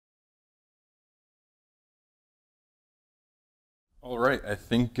All right, I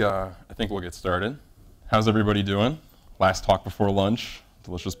think we'll get started. How's everybody doing? Last talk before lunch,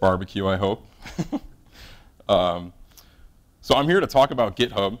 delicious barbecue, I hope. So I'm here to talk about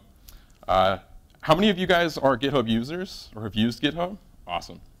GitHub. How many of you guys are GitHub users or have used GitHub?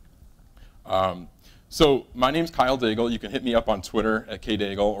 Awesome. So my name's Kyle Daigle. You can hit me up on Twitter at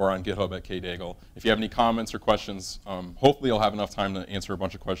kdaigle or on GitHub at kdaigle. If you have any comments or questions, hopefully I'll have enough time to answer a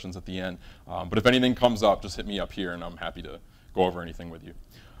bunch of questions at the end. But if anything comes up, just hit me up here and I'm happy to go over anything with you.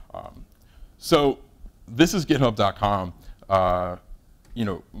 So this is github.com.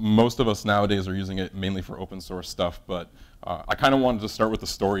 Most of us nowadays are using it mainly for open source stuff, but I kind of wanted to start with the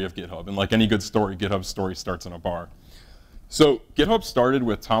story of GitHub. And like any good story, GitHub's story starts in a bar. So GitHub started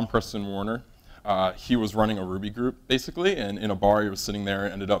with Tom Preston Warner. He was running a Ruby group, basically, and in a bar he was sitting there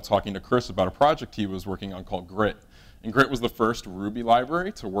and ended up talking to Chris about a project he was working on called Grit. And Grit was the first Ruby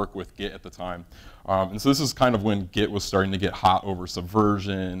library to work with Git at the time. And so this is kind of when Git was starting to get hot over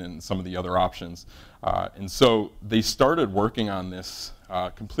Subversion and some of the other options. And so they started working on this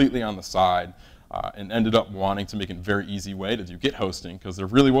completely on the side and ended up wanting to make it a very easy way to do Git hosting, because there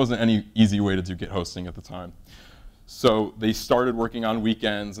really wasn't any easy way to do Git hosting at the time. So they started working on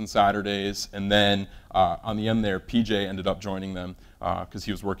weekends and Saturdays, and then on the end there, PJ ended up joining them because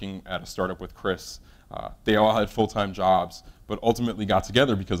he was working at a startup with Chris. They all had full-time jobs, but ultimately got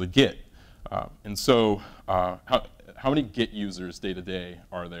together because of Git. And so how many Git users day to day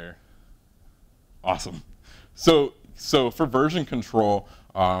are there? Awesome. So for version control,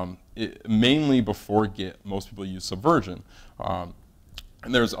 mainly before Git, most people use Subversion. And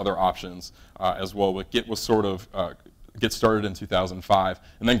there's other options as well, but Git was sort of, Git started in 2005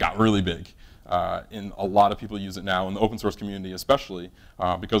 and then got really big. And a lot of people use it now in the open source community especially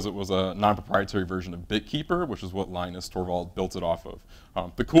because it was a non-proprietary version of BitKeeper, which is what Linus Torvald built it off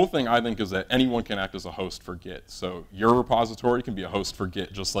of. The cool thing, I think, is that anyone can act as a host for Git. So your repository can be a host for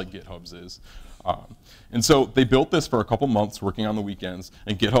Git just like GitHub's is. And so they built this for a couple months working on the weekends,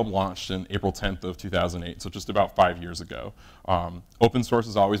 and GitHub launched in April 10th of 2008, so just about 5 years ago. Open source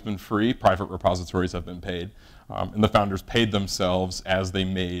has always been free, private repositories have been paid, and the founders paid themselves as they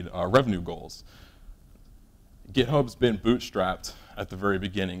made revenue goals. GitHub's been bootstrapped at the very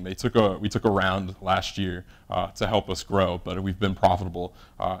beginning. We took a round last year to help us grow, but we've been profitable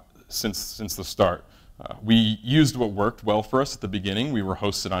since the start. We used what worked well for us at the beginning. We were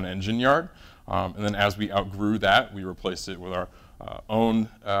hosted on EngineYard. And then as we outgrew that, we replaced it with our own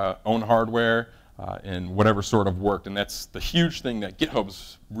hardware and whatever sort of worked. And that's the huge thing that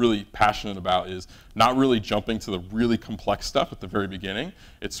GitHub's really passionate about, is not really jumping to the really complex stuff at the very beginning.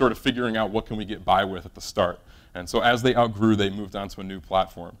 It's sort of figuring out what can we get by with at the start. And so as they outgrew, they moved on to a new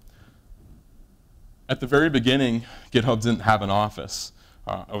platform. At the very beginning, GitHub didn't have an office.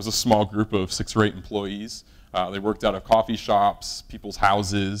 It was a small group of 6 or 8 employees. They worked out of coffee shops, people's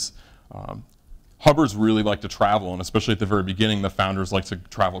houses. Hubbers really like to travel, and especially at the very beginning, the founders like to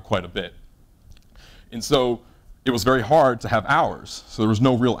travel quite a bit. And so it was very hard to have hours. So there was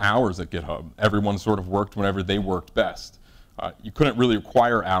no real hours at GitHub. Everyone sort of worked whenever they worked best. You couldn't really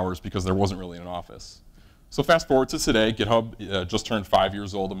require hours because there wasn't really an office. So fast forward to today, GitHub just turned 5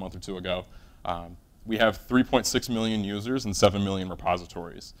 years old a month or 2 ago. We have 3.6 million users and 7 million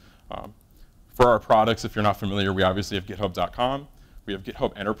repositories. For our products, if you're not familiar, we obviously have github.com. We have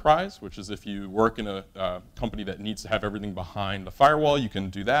GitHub Enterprise, which is if you work in a company that needs to have everything behind the firewall, you can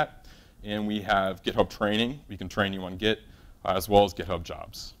do that. And we have GitHub Training. We can train you on Git, as well as GitHub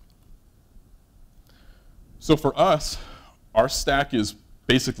Jobs. So for us, our stack is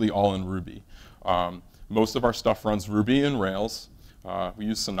basically all in Ruby. Most of our stuff runs Ruby and Rails. We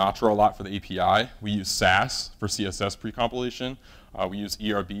use Sinatra a lot for the API. We use Sass for CSS precompilation. We use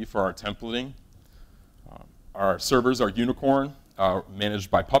ERB for our templating. Our servers are Unicorn, managed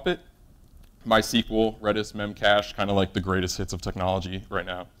by Puppet, MySQL, Redis, Memcache, kind of like the greatest hits of technology right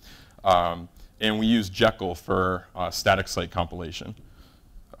now. And we use Jekyll for static site compilation.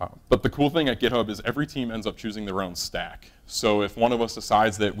 But the cool thing at GitHub is every team ends up choosing their own stack. So if one of us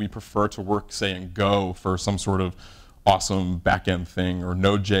decides that we prefer to work, say, in Go for some sort of awesome backend thing, or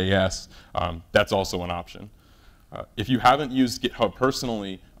Node.js, that's also an option. If you haven't used GitHub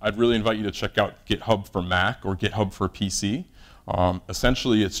personally, I'd really invite you to check out GitHub for Mac or GitHub for PC.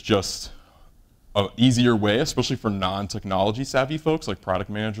 Essentially, it's just an easier way, especially for non-technology savvy folks like product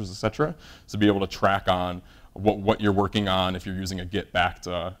managers, et cetera, to be able to track on what you're working on if you're using a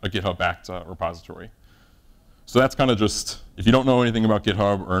GitHub-backed repository. So that's kind of just, if you don't know anything about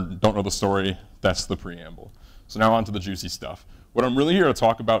GitHub or don't know the story, that's the preamble. So now on to the juicy stuff. What I'm really here to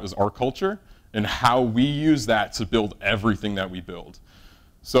talk about is our culture and how we use that to build everything that we build.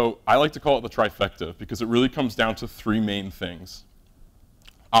 So I like to call it the trifecta because it really comes down to 3 main things.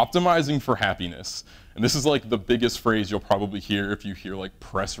 Optimizing for happiness. And this is like the biggest phrase you'll probably hear if you hear like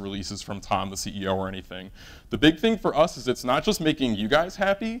press releases from Tom, the CEO, or anything. The big thing for us is it's not just making you guys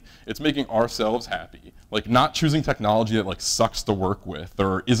happy, it's making ourselves happy. Like not choosing technology that like sucks to work with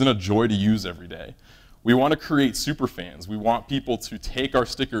or isn't a joy to use every day. We want to create super fans. We want people to take our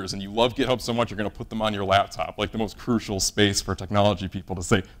stickers, and you love GitHub so much you're going to put them on your laptop, like the most crucial space for technology people to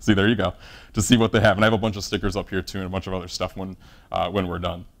say, see, there you go, to see what they have. And I have a bunch of stickers up here too and a bunch of other stuff when we're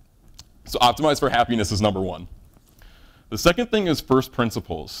done. So optimize for happiness is number one. The second thing is first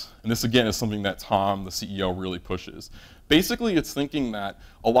principles. And this, again, is something that Tom, the CEO, really pushes. Basically, it's thinking that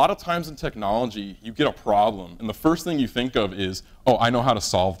a lot of times in technology, you get a problem, and the first thing you think of is, oh, I know how to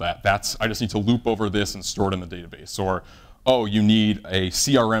solve that. I just need to loop over this and store it in the database. Or, oh, you need a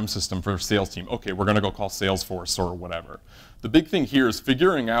CRM system for a sales team. Okay, we're going to go call Salesforce or whatever. The big thing here is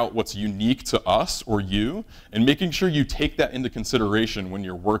figuring out what's unique to us or you, and making sure you take that into consideration when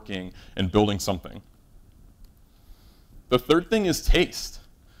you're working and building something. The third thing is taste.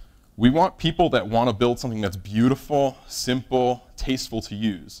 We want people that want to build something that's beautiful, simple, tasteful to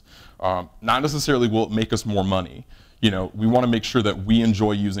use. Not necessarily will it make us more money. We want to make sure that we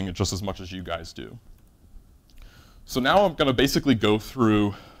enjoy using it just as much as you guys do. So now I'm going to basically go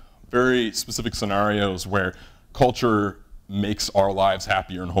through very specific scenarios where culture makes our lives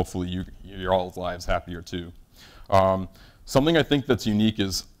happier, and hopefully your all's lives happier too. Something I think that's unique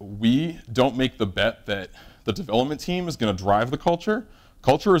is we don't make the bet that the development team is going to drive the culture.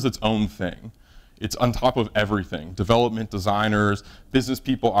 Culture is its own thing. It's on top of everything. Development, designers, business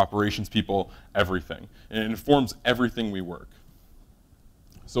people, operations people, everything. And it informs everything we work.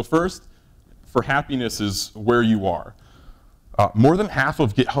 So first, for happiness is where you are. More than half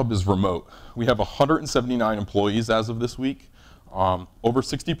of GitHub is remote. We have 179 employees as of this week. Over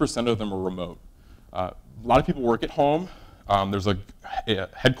 60% of them are remote. A lot of people work at home. There's a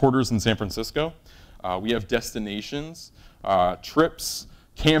headquarters in San Francisco. We have destinations, trips,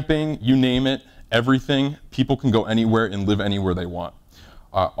 camping, you name it, everything. People can go anywhere and live anywhere they want.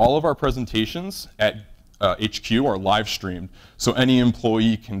 All of our presentations at HQ are live streamed, so any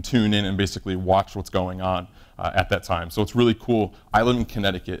employee can tune in and basically watch what's going on at that time. So it's really cool. I live in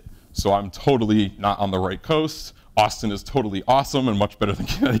Connecticut, so I'm totally not on the right coast. Austin is totally awesome and much better than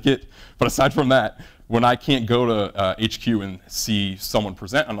Connecticut. But aside from that, when I can't go to HQ and see someone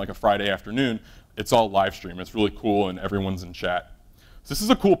present on like a Friday afternoon, it's all live stream. It's really cool and everyone's in chat. So this is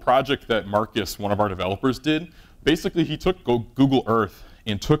a cool project that Marcus, one of our developers, did. Basically, he took Google Earth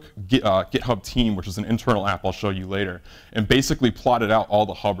and took GitHub Team, which is an internal app I'll show you later, and basically plotted out all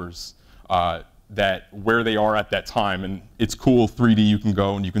the hubbers where they are at that time. And it's cool, 3D, you can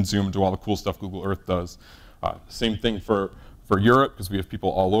go and you can zoom and do all the cool stuff Google Earth does. Same thing for Europe, because we have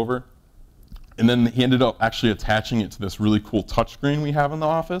people all over. And then he ended up actually attaching it to this really cool touchscreen we have in the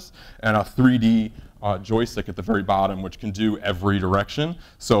office, and a 3D joystick at the very bottom, which can do every direction.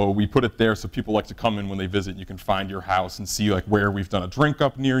 So we put it there so people like to come in when they visit. You can find your house and see like where we've done a drink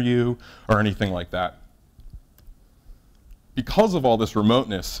up near you or anything like that. Because of all this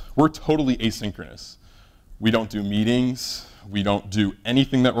remoteness, we're totally asynchronous. We don't do meetings. We don't do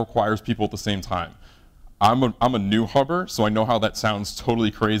anything that requires people at the same time. I'm a new hubber, so I know how that sounds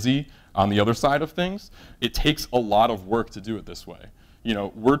totally crazy on the other side of things. It takes a lot of work to do it this way.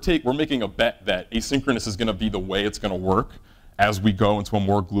 We're making a bet that asynchronous is going to be the way it's going to work as we go into a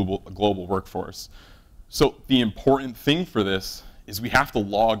more global workforce. So the important thing for this is we have to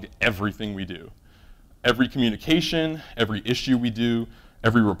log everything we do. Every communication, every issue we do,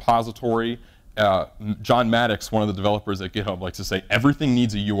 every repository. John Maddox, one of the developers at GitHub, likes to say everything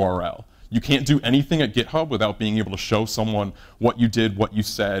needs a URL. You can't do anything at GitHub without being able to show someone what you did, what you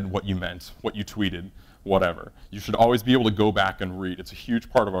said, what you meant, what you tweeted, whatever. You should always be able to go back and read. It's a huge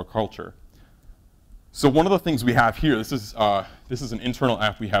part of our culture. So one of the things we have here, this is an internal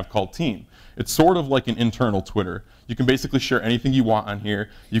app we have called Team. It's sort of like an internal Twitter. You can basically share anything you want on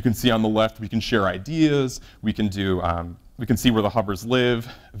here. You can see on the left, we can share ideas. We can see where the hubbers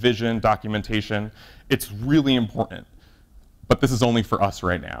live, vision, documentation. It's really important. But this is only for us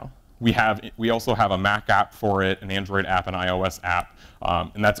right now. We also have a Mac app for it, an Android app, an iOS app,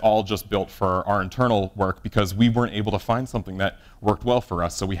 and that's all just built for our internal work because we weren't able to find something that worked well for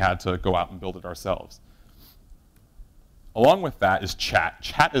us, so we had to go out and build it ourselves. Along with that is chat.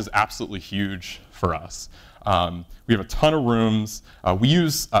 Chat is absolutely huge for us. We have a ton of rooms. We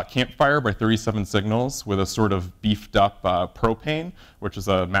use Campfire by 37 Signals with a sort of beefed up Propane, which is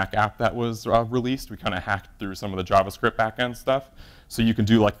a Mac app that was released. We kind of hacked through some of the JavaScript backend stuff. So you can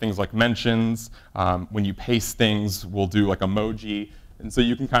do like things like mentions. When you paste things, we'll do like emoji. And so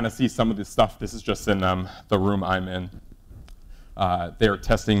you can kind of see some of this stuff. This is just in the room I'm in. they're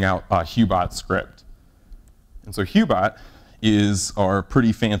testing out a Hubot script. And so Hubot is our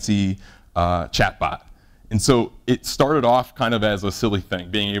pretty fancy chatbot. And so it started off kind of as a silly thing,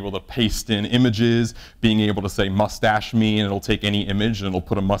 being able to paste in images, being able to say mustache me, and it'll take any image and it'll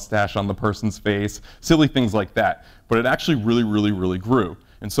put a mustache on the person's face, silly things like that. But it actually really grew.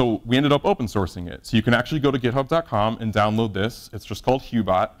 And so we ended up open sourcing it. So you can actually go to github.com and download this. It's just called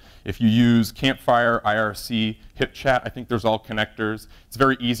Hubot. If you use Campfire, IRC, HipChat, I think there's all connectors. It's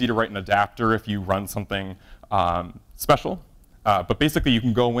very easy to write an adapter if you run something special. But basically, you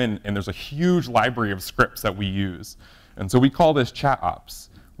can go in, and there's a huge library of scripts that we use. And so we call this chat ops.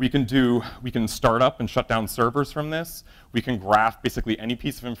 We can start up and shut down servers from this. We can graph basically any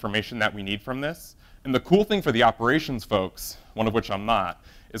piece of information that we need from this. And the cool thing for the operations folks, one of which I'm not,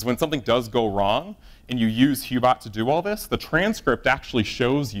 is when something does go wrong and you use Hubot to do all this, the transcript actually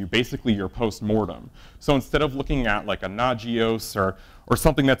shows you basically your post-mortem. So instead of looking at like a Nagios or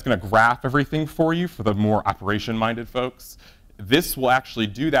something that's going to graph everything for you for the more operation-minded folks, this will actually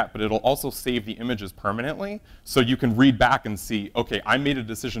do that, but it'll also save the images permanently, so you can read back and see, okay, I made a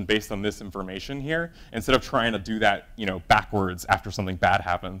decision based on this information here, instead of trying to do that, backwards after something bad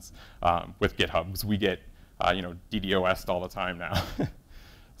happens with GitHub, because we get, DDoS'd all the time now.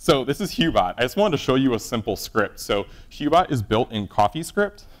 So this is Hubot. I just wanted to show you a simple script. So Hubot is built in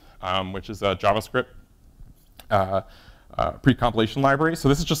CoffeeScript, which is a JavaScript pre-compilation library. So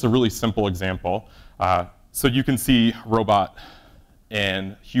this is just a really simple example. So you can see robot,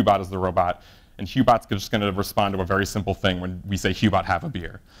 and Hubot is the robot. And Hubot's just going to respond to a very simple thing when we say, Hubot, have a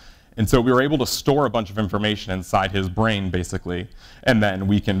beer. And so we were able to store a bunch of information inside his brain, basically. And then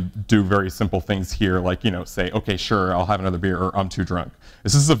we can do very simple things here, like say, OK, sure, I'll have another beer, or I'm too drunk.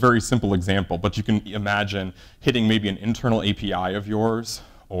 This is a very simple example, but you can imagine hitting maybe an internal API of yours,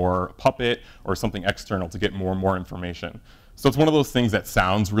 or Puppet, or something external to get more and more information. So it's one of those things that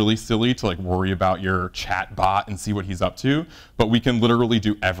sounds really silly to worry about your chat bot and see what he's up to, but we can literally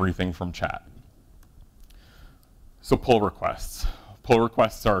do everything from chat. So pull requests. Pull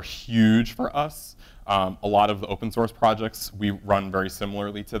requests are huge for us. A lot of the open source projects, we run very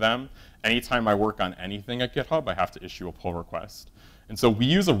similarly to them. Anytime I work on anything at GitHub, I have to issue a pull request. And so we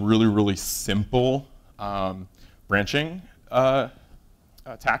use a really simple branching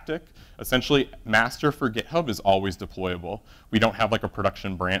tactic. Essentially, master for GitHub is always deployable. We don't have a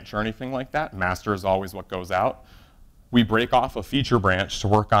production branch or anything like that. Master is always what goes out. We break off a feature branch to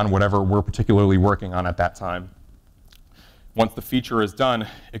work on whatever we're particularly working on at that time. Once the feature is done,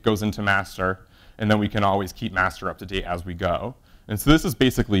 it goes into master, and then we can always keep master up to date as we go. And so this is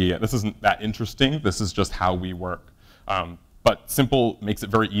basically it. This isn't that interesting. This is just how we work. But simple makes it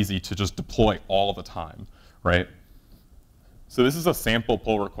very easy to just deploy all the time, right? So this is a sample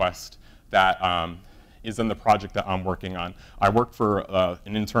pull request that is in the project that I'm working on. I work for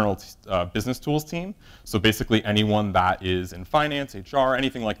an internal business tools team. So basically anyone that is in finance, HR,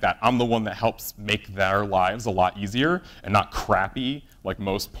 anything like that, I'm the one that helps make their lives a lot easier and not crappy like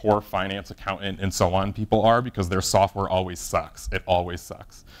most poor finance accountant and so on people are, because their software always sucks. It always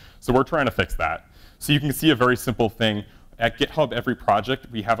sucks. So we're trying to fix that. So you can see a very simple thing. At GitHub, every project,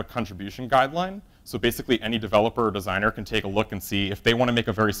 we have a contribution guideline. So basically, any developer or designer can take a look and see if they want to make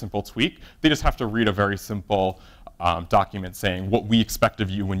a very simple tweak. They just have to read a very simple document saying what we expect of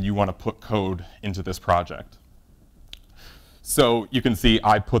you when you want to put code into this project. So you can see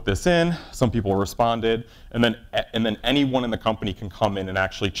I put this in, some people responded, and then anyone in the company can come in and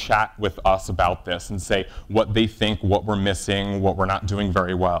actually chat with us about this and say what they think, what we're missing, what we're not doing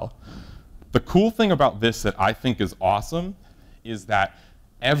very well. The cool thing about this that I think is awesome is that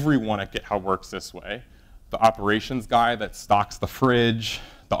everyone at GitHub works this way. The operations guy that stocks the fridge,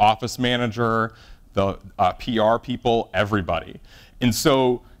 the office manager, the PR people, everybody. And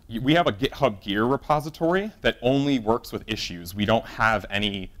so we have a GitHub gear repository that only works with issues. We don't have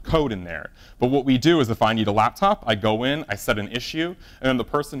any code in there. But what we do is if I need a laptop, I go in, I set an issue, and then the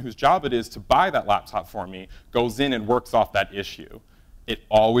person whose job it is to buy that laptop for me goes in and works off that issue. It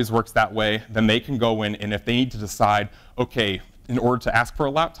always works that way. Then they can go in, and if they need to decide, okay, in order to ask for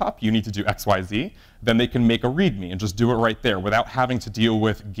a laptop, you need to do X, Y, Z, then they can make a README and just do it right there without having to deal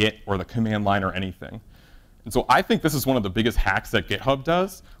with Git or the command line or anything. And so I think this is one of the biggest hacks that GitHub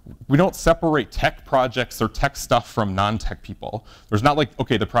does. We don't separate tech projects or tech stuff from non-tech people. There's not like,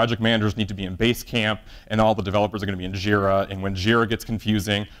 okay, the project managers need to be in Basecamp and all the developers are going to be in Jira, and when Jira gets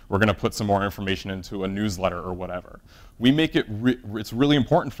confusing, we're going to put some more information into a newsletter or whatever. We make it, it's really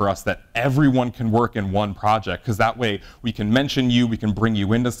important for us that everyone can work in one project, because that way we can mention you, we can bring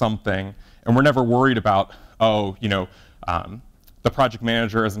you into something, and we're never worried about, oh, the project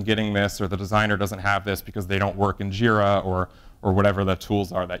manager isn't getting this, or the designer doesn't have this because they don't work in Jira or whatever the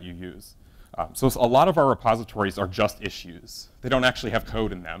tools are that you use. So a lot of our repositories are just issues. They don't actually have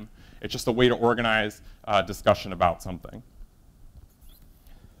code in them. It's just a way to organize discussion about something.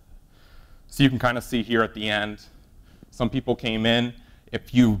 So you can kind of see here at the end, some people came in.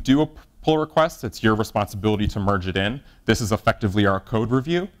 If you do a pull request, it's your responsibility to merge it in. This is effectively our code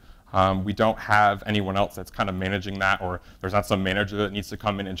review. We don't have anyone else that's kind of managing that, or there's not some manager that needs to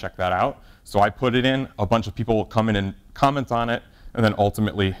come in and check that out. So I put it in, a bunch of people will come in and comment on it, and then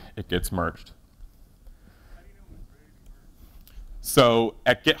ultimately it gets merged. So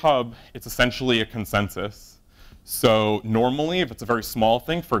at GitHub, it's essentially a consensus. So normally, if it's a very small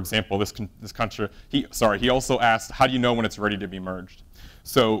thing, for example, he also asked, how do you know when it's ready to be merged?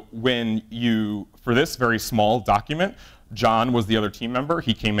 So for this very small document, John was the other team member.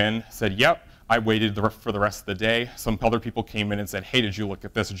 He came in, said, yep, I waited for the rest of the day. Some other people came in and said, hey, did you look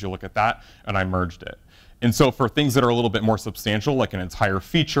at this? Did you look at that? And I merged it. And so for things that are a little bit more substantial, like an entire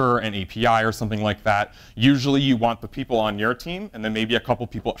feature, an API, or something like that, usually you want the people on your team and then maybe a couple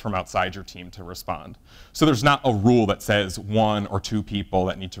people from outside your team to respond. So there's not a rule that says 1 or 2 people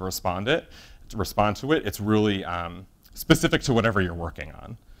that need to respond to it. It's really specific to whatever you're working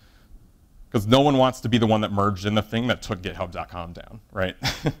on. Because no one wants to be the one that merged in the thing that took GitHub.com down, right?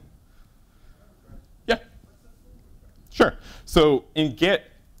 Yeah. Sure. So in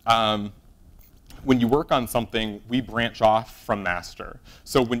Git, when you work on something, we branch off from master.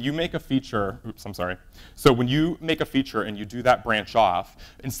 So when you make a feature, oops, I'm sorry. So when you make a feature and you do that branch off,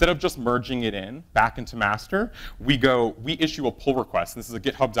 instead of just merging it in back into master, we issue a pull request. This is a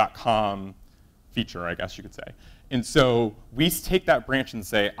GitHub.com feature, I guess you could say. And so we take that branch and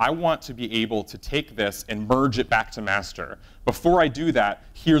say, I want to be able to take this and merge it back to master. Before I do that,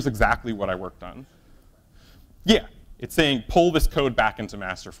 here's exactly what I worked on. Yeah, it's saying, pull this code back into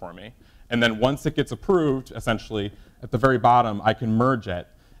master for me. And then once it gets approved, essentially, at the very bottom, I can merge it.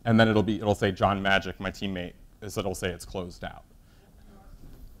 And then it'll say John Magic, my teammate, it'll say it's closed out.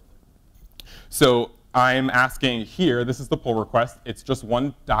 So I'm asking here, this is the pull request. It's just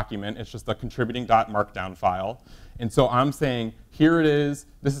one document. It's just a contributing.markdown file. And so I'm saying, here it is.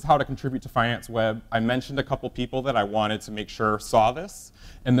 This is how to contribute to Finance Web. I mentioned a couple people that I wanted to make sure saw this.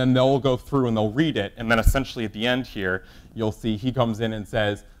 And then they'll go through and they'll read it. And then essentially at the end here, you'll see he comes in and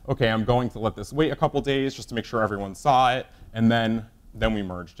says, OK, I'm going to let this wait a couple days just to make sure everyone saw it. And then we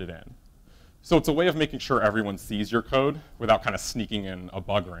merged it in. So it's a way of making sure everyone sees your code without kind of sneaking in a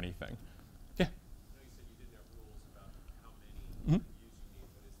bug or anything. Yeah? I know you said you didn't have rules about how many reviews you need,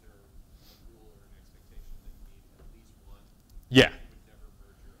 but is there a rule or an expectation that you need at least one? Yeah. You would never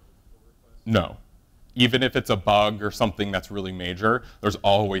merge your own pull request? No. Even if it's a bug or something that's really major, there's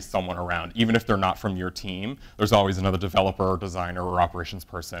always someone around. Even if they're not from your team, there's always another developer or designer or operations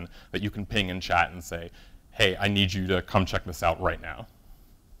person that you can ping in chat and say, hey, I need you to come check this out right now.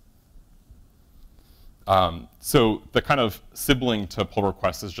 So the kind of sibling to pull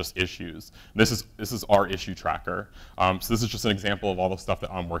requests is just issues. This is our issue tracker. So this is just an example of all the stuff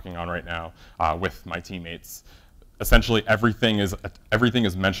that I'm working on right now with my teammates. Essentially, everything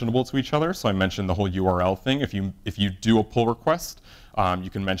is mentionable to each other. So I mentioned the whole URL thing. If you do a pull request, you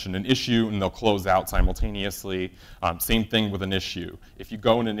can mention an issue and they'll close out simultaneously. Same thing with an issue. If you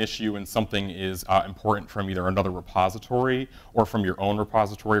go in an issue and something is important from either another repository or from your own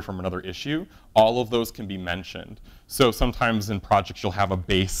repository from another issue, all of those can be mentioned. So sometimes in projects you'll have a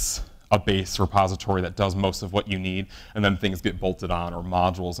base repository that does most of what you need, and then things get bolted on, or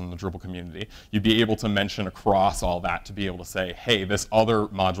modules in the Drupal community. You'd be able to mention across all that to be able to say, hey, this other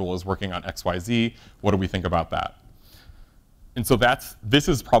module is working on XYZ, what do we think about that? And so this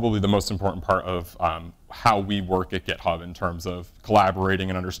is probably the most important part of how we work at GitHub in terms of collaborating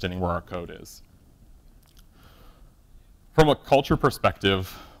and understanding where our code is. From a culture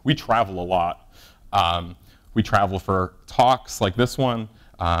perspective, we travel a lot. We travel for talks like this one,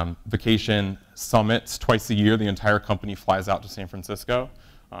 vacation summits twice a year. The entire company flies out to San Francisco.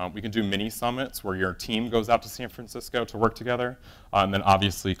 We can do mini summits where your team goes out to San Francisco to work together. And then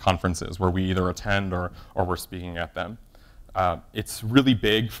obviously conferences where we either attend or we're speaking at them. It's really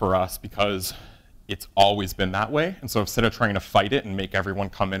big for us because it's always been that way. And so instead of trying to fight it and make everyone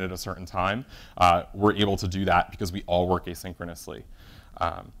come in at a certain time, we're able to do that because we all work asynchronously.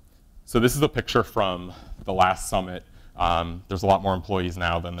 So this is a picture from the last summit. There's a lot more employees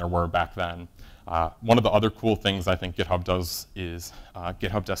now than there were back then. One of the other cool things I think GitHub does is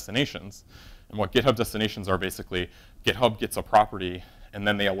GitHub destinations. And what GitHub destinations are basically, GitHub gets a property and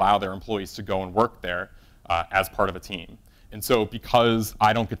then they allow their employees to go and work there as part of a team. And so because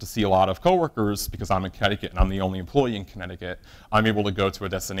I don't get to see a lot of coworkers because I'm in Connecticut and I'm the only employee in Connecticut, I'm able to go to a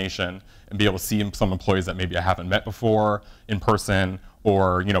destination and be able to see some employees that maybe I haven't met before in person,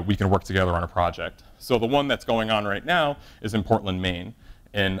 or we can work together on a project. So the one that's going on right now is in Portland, Maine.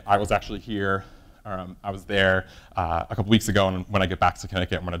 And I was actually here, I was there a couple weeks ago, and when I get back to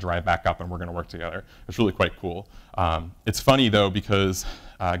Connecticut, I'm gonna drive back up and we're gonna work together. It's really quite cool. It's funny though, because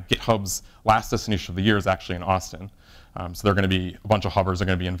GitHub's last destination of the year is actually in Austin. So they're going to be, a bunch of hubbers are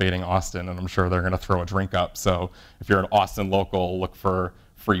going to be invading Austin, and I'm sure they're going to throw a drink up. So if you're an Austin local, look for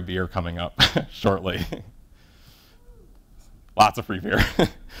free beer coming up shortly. Lots of free beer.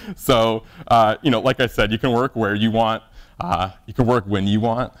 So, like I said, you can work where you want. You can work when you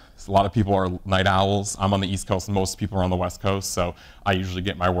want. So a lot of people are night owls. I'm on the East Coast, and most people are on the West Coast. So I usually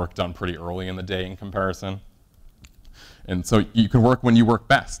get my work done pretty early in the day in comparison. And so you can work when you work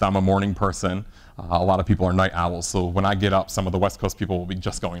best. I'm a morning person. A lot of people are night owls, so when I get up, some of the West Coast people will be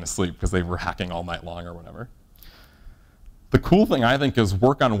just going to sleep because they were hacking all night long or whatever. The cool thing, I think, is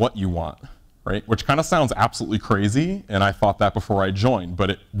work on what you want, right? Which kind of sounds absolutely crazy, and I thought that before I joined, but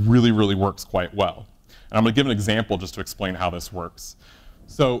it really, really works quite well. And I'm going to give an example just to explain how this works.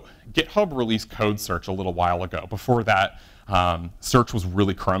 So GitHub released code search a little while ago. Before that, search was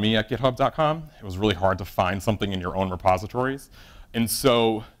really crummy at github.com. It was really hard to find something in your own repositories. And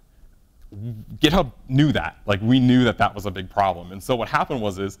so GitHub knew that. Like, we knew that that was a big problem. And so what happened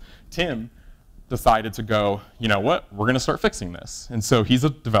was Tim decided to go, you know what, we're going to start fixing this. And so he's a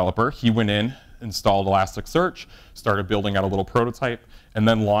developer. He went in, installed Elasticsearch, started building out a little prototype, and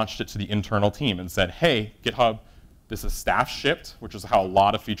then launched it to the internal team and said, hey, GitHub, this is staff shipped, which is how a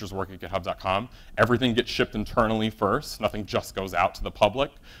lot of features work at github.com. Everything gets shipped internally first. Nothing just goes out to the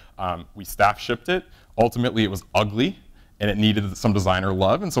public. We staff shipped it. Ultimately, it was ugly, and it needed some designer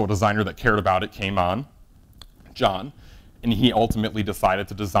love. And so a designer that cared about it came on, John, and he ultimately decided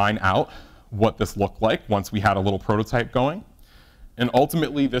to design out what this looked like once we had a little prototype going. And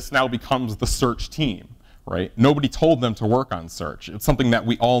ultimately, this now becomes the search team, right? Nobody told them to work on search. It's something that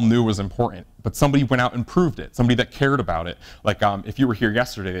we all knew was important, but somebody went out and proved it, somebody that cared about it. Like, if you were here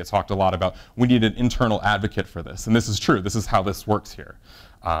yesterday, they talked a lot about, we need an internal advocate for this. And this is true. This is how this works here.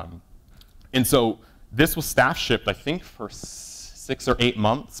 And so this was staff shipped, I think, for 6 or 8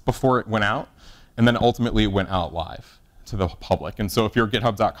 months before it went out. And then ultimately, it went out live to the public. And so if you're a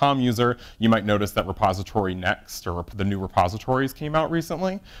github.com user, you might notice that repository next, or the new repositories came out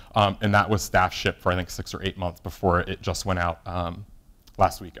recently. And that was staff shipped for, I think, 6 or 8 months before it just went out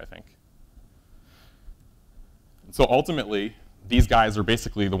last week, I think. And so ultimately, these guys are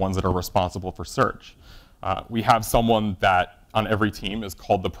basically the ones that are responsible for search. We have someone that on every team is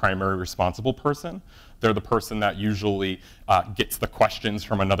called the primary responsible person. They're the person that usually gets the questions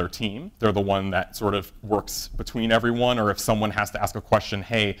from another team. They're the one that sort of works between everyone, or if someone has to ask a question,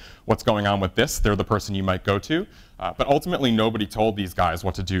 hey, what's going on with this? They're the person you might go to. But ultimately, nobody told these guys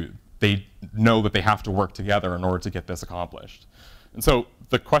what to do. They know that they have to work together in order to get this accomplished. And so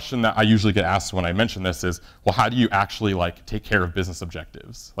the question that I usually get asked when I mention this is, well, how do you actually take care of business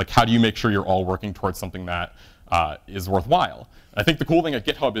objectives? Like, how do you make sure you're all working towards something that is worthwhile? I think the cool thing at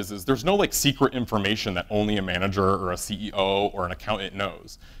GitHub is there's no secret information that only a manager or a CEO or an accountant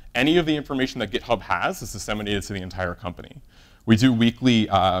knows. Any of the information that GitHub has is disseminated to the entire company. We do weekly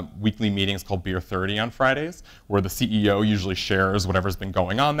meetings called Beer 30 on Fridays, where the CEO usually shares whatever's been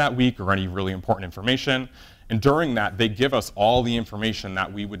going on that week or any really important information. And during that, they give us all the information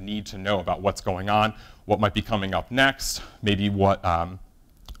that we would need to know about what's going on, what might be coming up next, maybe what,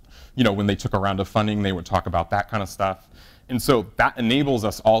 when they took a round of funding, they would talk about that kind of stuff. And so that enables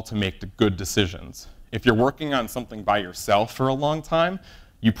us all to make good decisions. If you're working on something by yourself for a long time,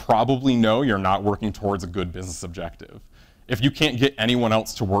 you probably know you're not working towards a good business objective. If you can't get anyone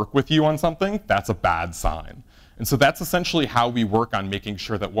else to work with you on something, that's a bad sign. And so that's essentially how we work on making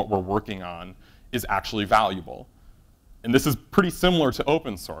sure that what we're working on is actually valuable. And this is pretty similar to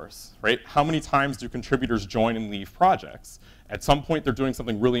open source, right? How many times do contributors join and leave projects? At some point, they're doing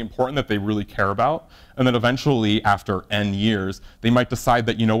something really important that they really care about, and then eventually, after N years, they might decide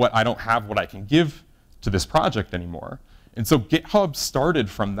that, you know what, I don't have what I can give to this project anymore. And so GitHub started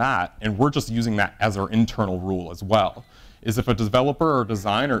from that, and we're just using that as our internal rule as well, is if a developer or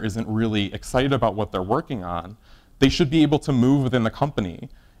designer isn't really excited about what they're working on, they should be able to move within the company,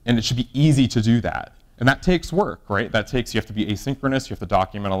 and it should be easy to do that. And that takes work, right? That takes, you have to be asynchronous, you have to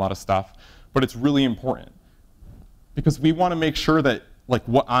document a lot of stuff, but it's really important. Because we want to make sure that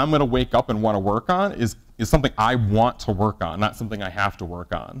what I'm going to wake up and want to work on is something I want to work on, not something I have to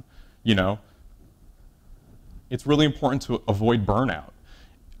work on. It's really important to avoid burnout.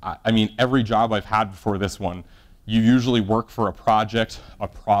 I mean, every job I've had before this one, You usually work for a project, a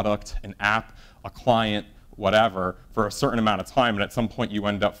product, an app, a client, whatever, for a certain amount of time, and at some point you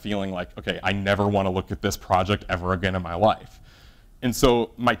end up feeling like, okay, I never want to look at this project ever again in my life. And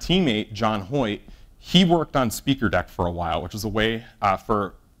so my teammate, John Hoyt, he worked on Speaker Deck for a while, which is a way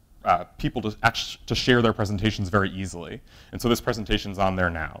for people to share their presentations very easily. And so this presentation's on there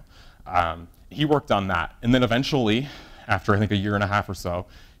now. He worked on that. And then eventually, after I think a year and a half or so,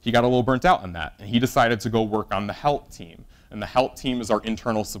 he got a little burnt out on that. And he decided to go work on the help team. And the help team is our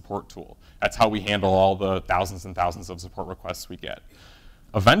internal support tool. That's how we handle all the thousands and thousands of support requests we get.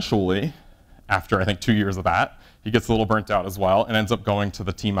 Eventually, after I think 2 years of that, he gets a little burnt out as well and ends up going to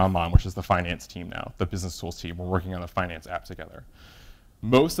the team I'm on, which is the finance team now, the business tools team. We're working on a finance app together.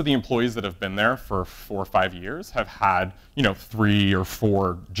 Most of the employees that have been there for 4 or 5 years have had, 3 or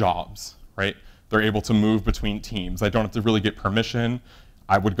 4 jobs, right? They're able to move between teams. I don't have to really get permission.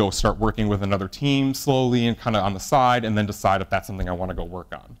 I would go start working with another team slowly and kind of on the side and then decide if that's something I want to go work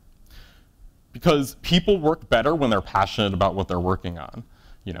on. Because people work better when they're passionate about what they're working on.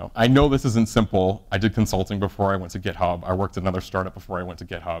 I know this isn't simple. I did consulting before I went to GitHub. I worked at another startup before I went to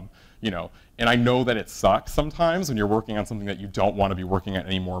GitHub, and I know that it sucks sometimes when you're working on something that you don't want to be working at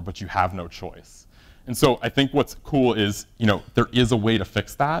anymore, but you have no choice. And so I think what's cool is, there is a way to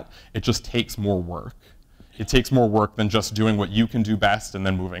fix that. It just takes more work. It takes more work than just doing what you can do best and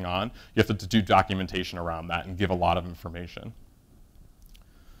then moving on. You have to do documentation around that and give a lot of information.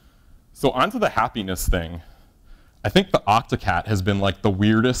 So onto the happiness thing. I think the Octocat has been like the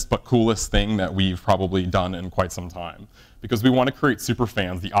weirdest but coolest thing that we've probably done in quite some time. Because we want to create super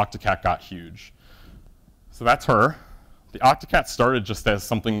fans, the Octocat got huge. So that's her. The Octocat started just as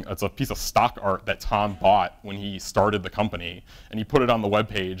something, it's a piece of stock art that Tom bought when he started the company. And he put it on the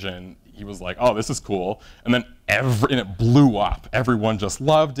webpage and he was like, oh, this is cool. And then and it blew up. Everyone just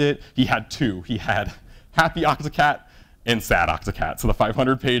loved it. He had 2. He had Happy Octocat and Sad Octocat. So the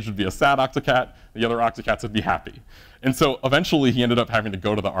 500 page would be a sad Octocat. The other Octocats would be happy. And so eventually he ended up having to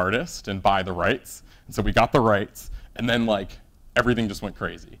go to the artist and buy the rights. And so we got the rights. And then everything just went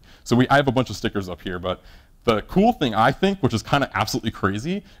crazy. So I have a bunch of stickers up here. But the cool thing, I think, which is kind of absolutely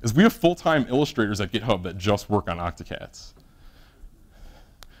crazy, is we have full-time illustrators at GitHub that just work on Octocats.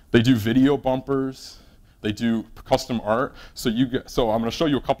 They do video bumpers. They do custom art. So I'm going to show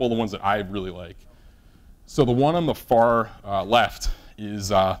you a couple of the ones that I really like. So the one on the far left is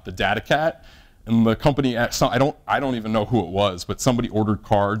the DataCat. And the company, I don't even know who it was, but somebody ordered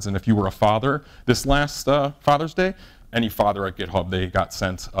cards. And if you were a father this last Father's Day, any father at GitHub, they got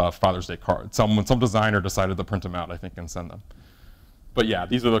sent a Father's Day card. Some designer decided to print them out, I think, and send them. But yeah,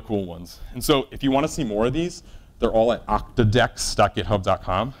 these are the cool ones. And so if you want to see more of these, they're all at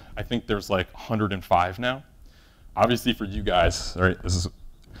octodex.github.com. I think there's 105 now. Obviously for you guys, right,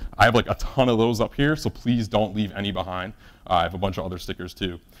 I have a ton of those up here, so please don't leave any behind. I have a bunch of other stickers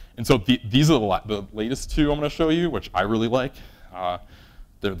too. And so these are the latest 2 I'm going to show you, which I really like.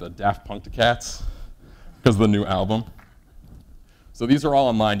 They're the Daft Punk Cats, because of the new album. So these are all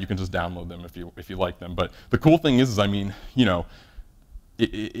online. You can just download them if you like them. But the cool thing is I mean,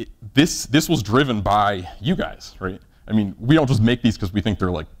 this was driven by you guys, right? I mean, we don't just make these because we think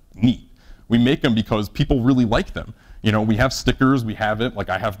they're neat. We make them because people really like them. We have stickers. We have it.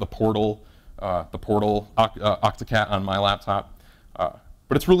 I have the Portal Octocat on my laptop.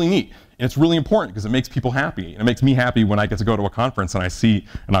 But it's really neat. And it's really important because it makes people happy. And it makes me happy when I get to go to a conference and I see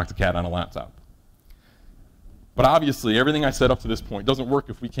an Octocat on a laptop. But obviously, everything I said up to this point doesn't work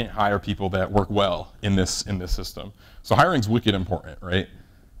if we can't hire people that work well in this system. So hiring's wicked important, right?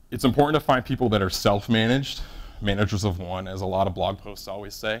 It's important to find people that are self-managed, managers of one, as a lot of blog posts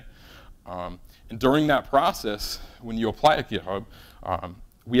always say. And during that process, when you apply at GitHub,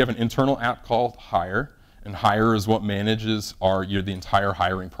 we have an internal app called Hire, and Hire is what manages the entire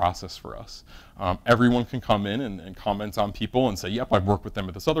hiring process for us. Everyone can come in and comment on people and say, yep, I've worked with them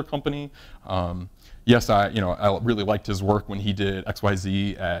at this other company. Yes, I really liked his work when he did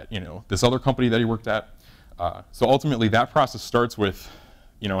XYZ at this other company that he worked at. So ultimately, that process starts with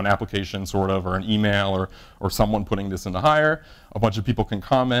an application sort of, or an email, or someone putting this into Hire. A bunch of people can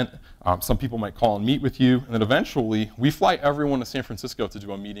comment. Some people might call and meet with you. And then eventually, we fly everyone to San Francisco to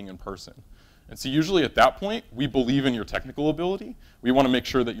do a meeting in person. And so usually at that point, we believe in your technical ability. We want to make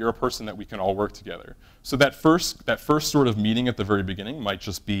sure that you're a person that we can all work together. So that first sort of meeting at the very beginning might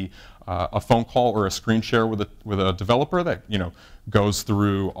just be a phone call or a screen share with a developer that goes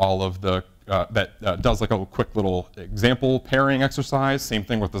through all of the does a quick little example pairing exercise. Same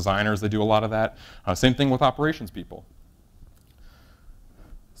thing with designers; they do a lot of that. Same thing with operations people.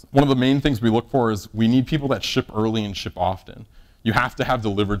 One of the main things we look for is we need people that ship early and ship often. You have to have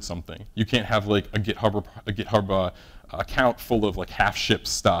delivered something. You can't have like a GitHub account full of like half-shipped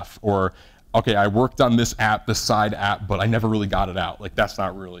stuff, or okay, I worked on this app, this side app, but I never really got it out. Like that's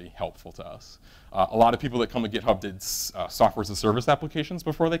not really helpful to us. A lot of people that come to GitHub did software as a service applications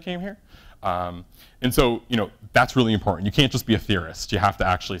before they came here. And so, that's really important. You can't just be a theorist. You have to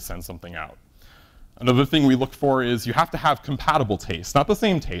actually send something out. Another thing we look for is you have to have compatible taste. Not the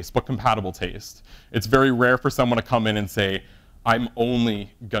same taste, but compatible taste. It's very rare for someone to come in and say, I'm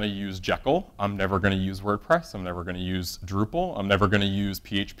only going to use Jekyll. I'm never going to use WordPress. I'm never going to use Drupal. I'm never going to use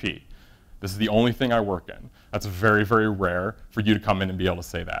PHP. This is the only thing I work in. That's very, very rare for you to come in and be able to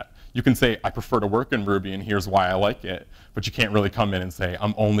say that. You can say, I prefer to work in Ruby, and here's why I like it. But you can't really come in and say,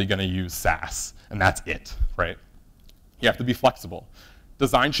 I'm only going to use Sass, and that's it, right? You have to be flexible.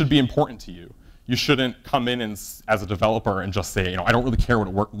 Design should be important to you. You shouldn't come in and, as a developer and just say, I don't really care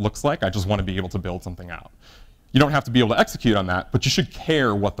what it looks like. I just want to be able to build something out. You don't have to be able to execute on that, but you should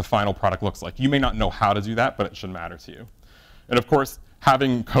care what the final product looks like. You may not know how to do that, but it should matter to you. And of course,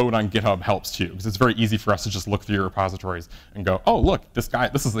 having code on GitHub helps too, because it's very easy for us to just look through your repositories and go, oh, look, this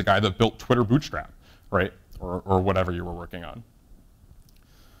is the guy that built Twitter Bootstrap, right? Or whatever you were working on.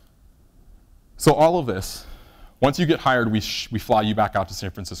 So all of this, once you get hired, we fly you back out to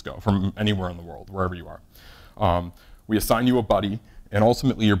San Francisco from anywhere in the world, wherever you are. We assign you a buddy, and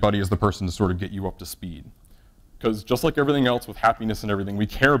ultimately your buddy is the person to sort of get you up to speed. Because just like everything else with happiness and everything, we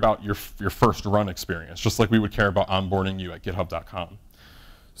care about your first run experience, just like we would care about onboarding you at github.com.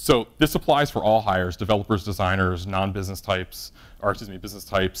 So this applies for all hires, developers, designers, non-business types, or excuse me, business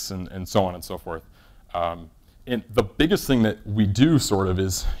types, and so on and so forth. And the biggest thing that we do sort of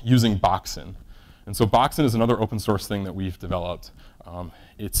is using Boxin. And so Boxin is another open source thing that we've developed.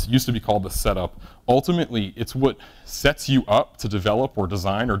 It used to be called the setup. Ultimately, it's what sets you up to develop or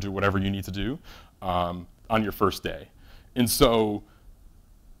design or do whatever you need to do on your first day. And so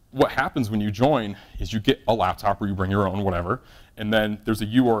what happens when you join is you get a laptop or you bring your own, whatever, and then there's a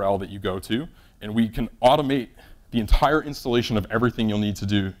URL that you go to, and we can automate the entire installation of everything you'll need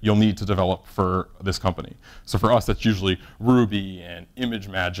to develop for this company. So for us, that's usually Ruby and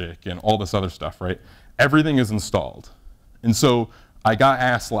ImageMagick and all this other stuff, right? Everything is installed. And so I got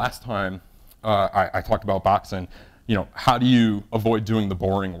asked last time, I talked about Boxin, how do you avoid doing the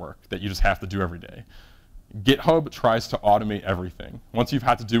boring work that you just have to do every day? GitHub tries to automate everything. Once you've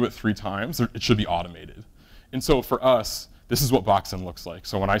had to do it 3 times, it should be automated. And so for us, this is what Boxin looks like.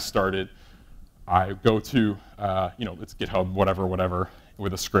 So when I started, I go to, it's GitHub, whatever,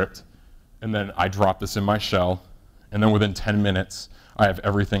 with a script, and then I drop this in my shell, and then within 10 minutes, I have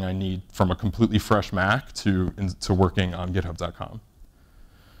everything I need from a completely fresh Mac to working on github.com.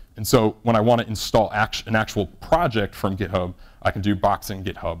 And so when I want to install an actual project from GitHub, I can do Boxin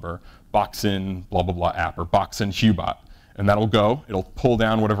GitHub, or Boxin blah, blah, blah app, or Boxin Hubot. And that'll go, it'll pull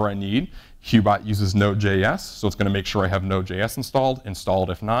down whatever I need. Hubot uses Node.js, so it's going to make sure I have Node.js installed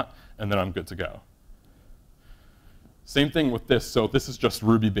if not, and then I'm good to go. Same thing with this. So this is just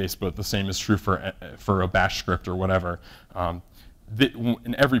Ruby-based, but the same is true for a bash script or whatever.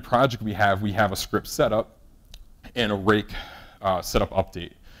 In every project we have a script setup and a rake setup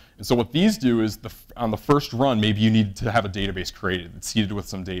update. And so what these do is, on the first run, maybe you need to have a database created that's seeded with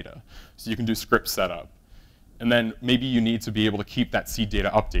some data. So you can do script setup. And then maybe you need to be able to keep that seed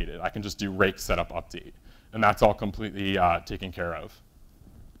data updated. I can just do rake setup update. And that's all completely taken care of.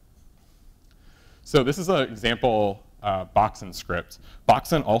 So this is an example Boxin script.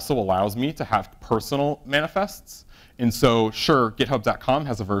 Boxin also allows me to have personal manifests. And so sure, github.com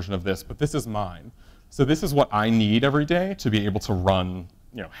has a version of this, but this is mine. So this is what I need every day to be able to run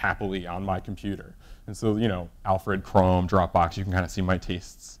happily on my computer. And so, Alfred, Chrome, Dropbox, you can kind of see my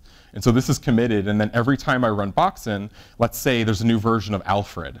tastes. And so this is committed, and then every time I run Boxin, let's say there's a new version of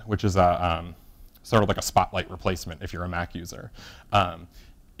Alfred, which is sort of like a Spotlight replacement if you're a Mac user.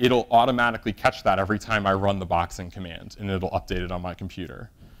 It'll automatically catch that every time I run the Boxin command, and it'll update it on my computer.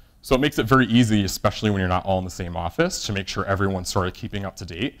 So it makes it very easy, especially when you're not all in the same office, to make sure everyone's sort of keeping up to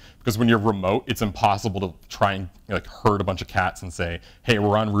date. Because when you're remote, it's impossible to try and herd a bunch of cats and say, hey,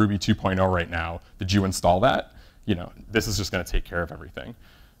 we're on Ruby 2.0 right now. Did you install that? This is just going to take care of everything.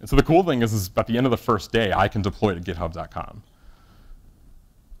 And so the cool thing is at the end of the first day, I can deploy to github.com.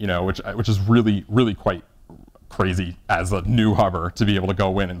 Which is really, really quite crazy as a new hubber to be able to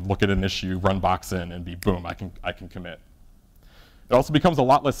go in and look at an issue, run Boxin, and be boom, I can commit. It also becomes a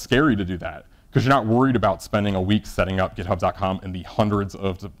lot less scary to do that, because you're not worried about spending a week setting up github.com and the hundreds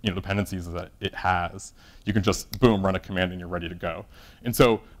of dependencies that it has. You can just, boom, run a command and you're ready to go. And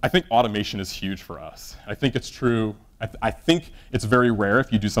so I think automation is huge for us. I think it's true I think it's very rare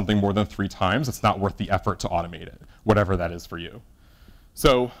if you do something more than 3 times, it's not worth the effort to automate it, whatever that is for you.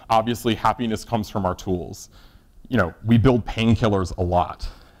 So obviously, happiness comes from our tools. You know, we build painkillers a lot.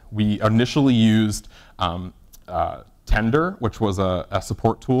 We initially used Tender, which was a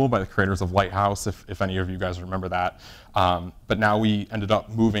support tool by the creators of Lighthouse, if any of you guys remember that. But now we ended up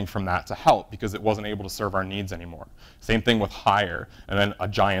moving from that to Help because it wasn't able to serve our needs anymore. Same thing with Hire, and then a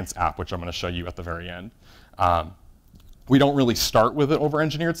Giants app, which I'm going to show you at the very end. We don't really start with an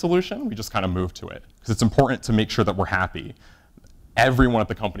over-engineered solution. We just kind of move to it because it's important to make sure that we're happy. Everyone at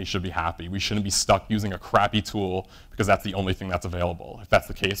the company should be happy. We shouldn't be stuck using a crappy tool because that's the only thing that's available. If that's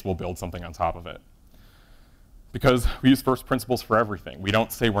the case, we'll build something on top of it. Because we use first principles for everything. We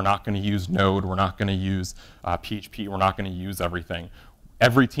don't say we're not going to use Node, we're not going to use PHP, we're not going to use everything.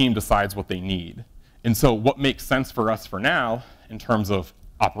 Every team decides what they need. And so what makes sense for us for now, in terms of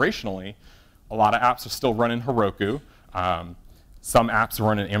operationally, a lot of apps are still running Heroku. Some apps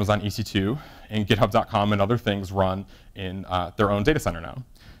run in Amazon EC2, and GitHub.com and other things run in their own data center now.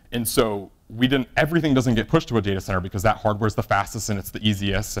 And so everything doesn't get pushed to a data center because that hardware is the fastest and it's the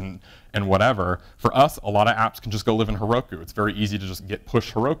easiest and whatever. For us, a lot of apps can just go live in Heroku. It's very easy to just git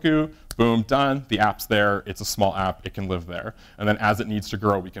push Heroku, boom, done. The app's there. It's a small app. It can live there. And then as it needs to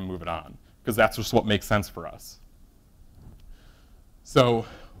grow, we can move it on because that's just what makes sense for us. So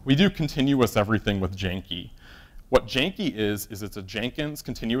we do continuous everything with Janky. What Janky is it's a Jenkins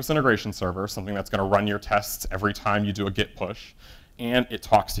continuous integration server, something that's going to run your tests every time you do a git push. And it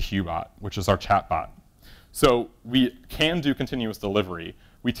talks to Hubot, which is our chatbot. So we can do continuous delivery.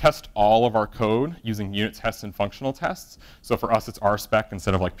 We test all of our code using unit tests and functional tests. So for us, it's RSpec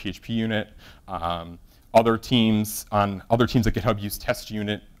instead of like PHP unit. Other teams at GitHub use test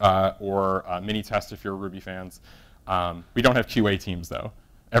unit or mini test if you're Ruby fans. We don't have QA teams though.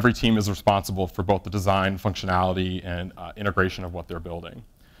 Every team is responsible for both the design, functionality, and integration of what they're building.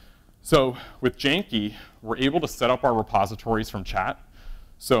 So with Janky, we're able to set up our repositories from chat.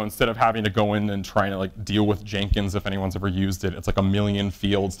 So instead of having to go in and trying to like deal with Jenkins, if anyone's ever used it, it's like a million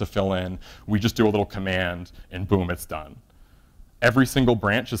fields to fill in. We just do a little command, and boom, it's done. Every single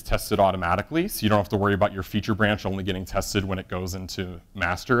branch is tested automatically, so you don't have to worry about your feature branch only getting tested when it goes into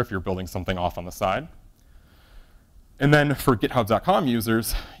master if you're building something off on the side. And then for GitHub.com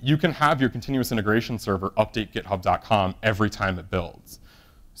users, you can have your continuous integration server update GitHub.com every time it builds.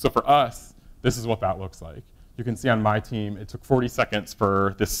 So for us, this is what that looks like. You can see on my team, it took 40 seconds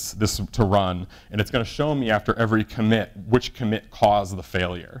for this to run, and it's going to show me after every commit which commit caused the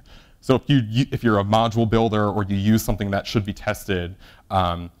failure. So if you're a module builder or you use something that should be tested,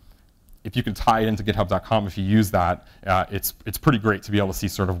 if you can tie it into GitHub.com, if you use that, it's pretty great to be able to see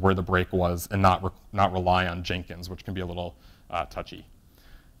sort of where the break was and not rely on Jenkins, which can be a little touchy.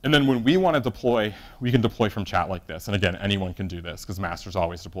 And then when we want to deploy, we can deploy from chat like this. And again, anyone can do this because master's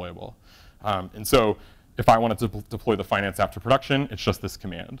always deployable. And so if I wanted to deploy the finance app to production, it's just this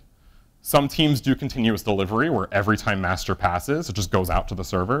command. Some teams do continuous delivery where every time master passes, it just goes out to the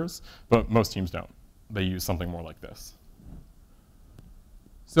servers. But most teams don't. They use something more like this.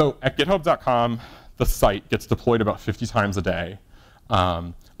 So at GitHub.com, the site gets deployed about 50 times a day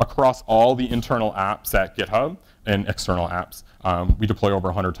across all the internal apps at GitHub and external apps. We deploy over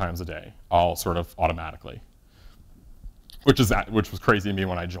 100 times a day, all sort of automatically, which was crazy to me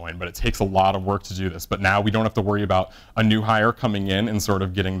when I joined. But it takes a lot of work to do this. But now we don't have to worry about a new hire coming in and sort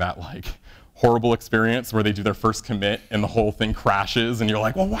of getting that like horrible experience where they do their first commit and the whole thing crashes and you're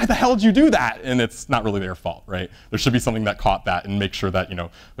like, well, why the hell did you do that? And it's not really their fault, right? There should be something that caught that and make sure that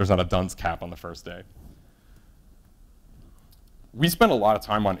there's not a dunce cap on the first day. We spend a lot of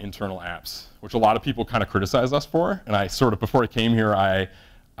time on internal apps, which a lot of people kind of criticize us for. And I sort of, before I came here, I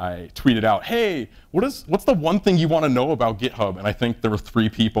tweeted out, hey, what's the one thing you want to know about GitHub? And I think there were 3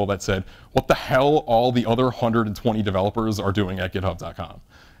 people that said, what the hell all the other 120 developers are doing at GitHub.com?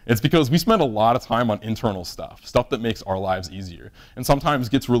 It's because we spend a lot of time on internal stuff that makes our lives easier, and sometimes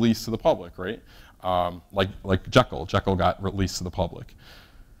gets released to the public, right? Like Jekyll. Jekyll got released to the public.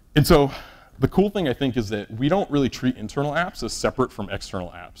 And so the cool thing, I think, is that we don't really treat internal apps as separate from external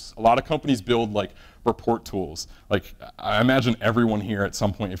apps. A lot of companies build like report tools. Like I imagine everyone here at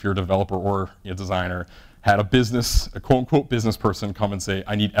some point, if you're a developer or a designer, had a quote-unquote business person come and say,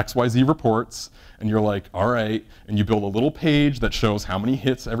 I need XYZ reports, and you're like, all right, and you build a little page that shows how many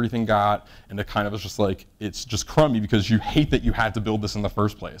hits everything got, and it kind of is just like, it's just crummy because you hate that you had to build this in the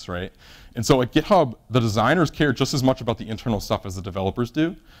first place, right? And so at GitHub, the designers care just as much about the internal stuff as the developers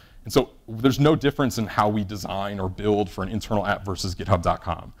do. And so there's no difference in how we design or build for an internal app versus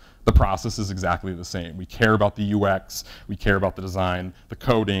GitHub.com. The process is exactly the same. We care about the UX, we care about the design, the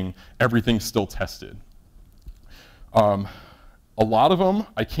coding, everything's still tested. A lot of them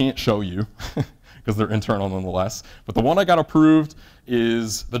I can't show you because they're internal nonetheless, but the one I got approved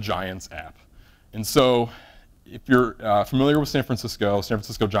is the Giants app. And so if you're familiar with San Francisco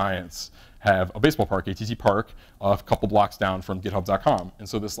Giants have a baseball park, AT&T Park, a couple blocks down from GitHub.com. And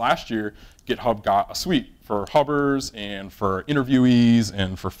so this last year, GitHub got a suite for hubbers and for interviewees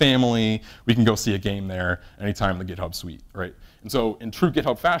and for family. We can go see a game there anytime in the GitHub suite, right? And so in true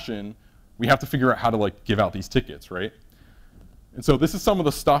GitHub fashion, we have to figure out how to like give out these tickets, right? And so this is some of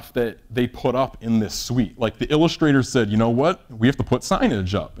the stuff that they put up in this suite. Like the illustrators said, you know what? We have to put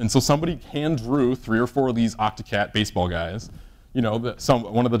signage up. And so somebody hand drew 3 or 4 of these Octocat baseball guys. You know,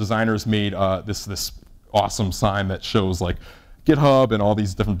 one of the designers made this awesome sign that shows like GitHub and all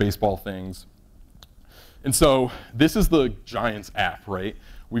these different baseball things. And so this is the Giants app, right?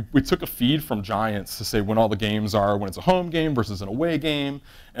 We took a feed from Giants to say when all the games are, when it's a home game versus an away game.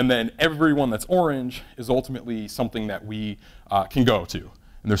 And then everyone that's orange is ultimately something that we can go to.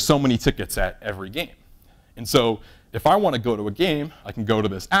 And there's so many tickets at every game. And so if I want to go to a game, I can go to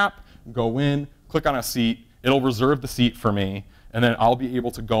this app, go in, click on a seat. It'll reserve the seat for me. And then I'll be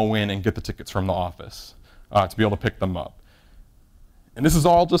able to go in and get the tickets from the office to be able to pick them up. And this is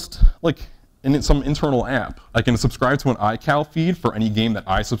all just like in some internal app. I can subscribe to an iCal feed for any game that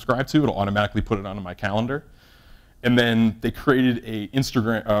I subscribe to. It'll automatically put it onto my calendar. And then they created a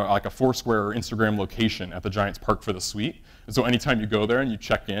Instagram, like a Foursquare or Instagram location at the Giants Park for the suite. And so anytime you go there and you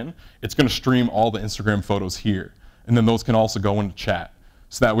check in, it's going to stream all the Instagram photos here. And then those can also go into chat.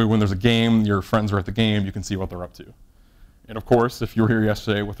 So that way when there's a game, your friends are at the game, you can see what they're up to. And of course, if you were here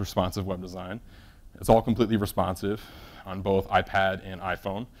yesterday with responsive web design, it's all completely responsive on both iPad and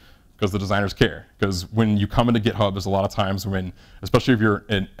iPhone because the designers care. Because when you come into GitHub, there's a lot of times when, especially if you're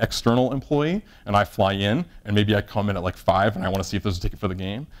an external employee and I fly in and maybe I come in at like 5 and I want to see if there's a ticket for the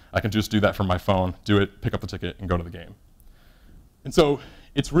game, I can just do that from my phone, do it, pick up the ticket, and go to the game. And so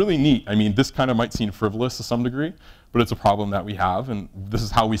it's really neat. I mean, this kind of might seem frivolous to some degree, but it's a problem that we have, and this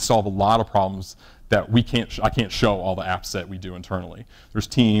is how we solve a lot of problems that I can't show all the apps that we do internally. There's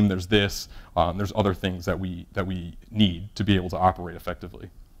team, there's this, there's other things that we need to be able to operate effectively.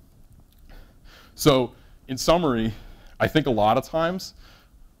 So in summary, I think a lot of times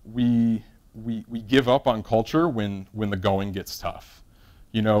we give up on culture when the going gets tough.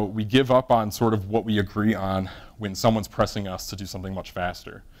 You know, we give up on sort of what we agree on when someone's pressing us to do something much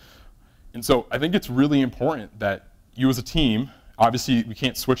faster. And so I think it's really important that you as a team, obviously we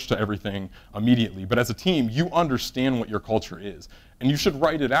can't switch to everything immediately, but as a team, you understand what your culture is, and you should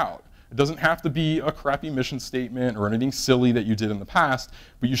write it out. It doesn't have to be a crappy mission statement or anything silly that you did in the past,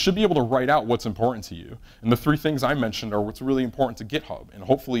 but you should be able to write out what's important to you. And the 3 things I mentioned are what's really important to GitHub, and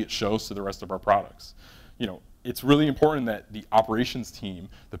hopefully it shows to the rest of our products. You know, it's really important that the operations team,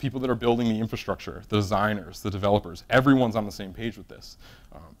 the people that are building the infrastructure, the designers, the developers, everyone's on the same page with this.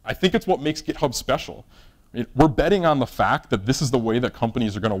 I think it's what makes GitHub special. We're betting on the fact that this is the way that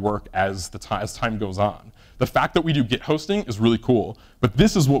companies are going to work as time goes on. The fact that we do Git hosting is really cool, but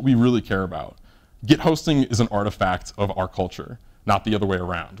this is what we really care about. Git hosting is an artifact of our culture, not the other way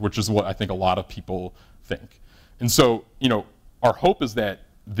around, which is what I think a lot of people think. And so, you know, our hope is that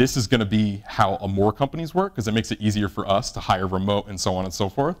this is going to be how more companies work, because it makes it easier for us to hire remote and so on and so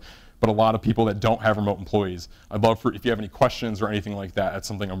forth. But a lot of people that don't have remote employees, I'd love for, if you have any questions or anything like that, that's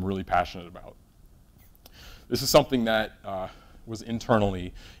something I'm really passionate about. This is something that was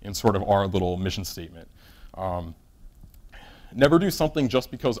internally in sort of our little mission statement. Never do something just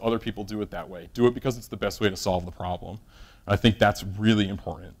because other people do it that way. Do it because it's the best way to solve the problem. I think that's really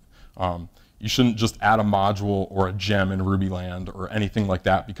important. You shouldn't just add a module or a gem in Rubyland or anything like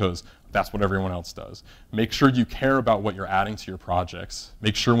that because that's what everyone else does. Make sure you care about what you're adding to your projects.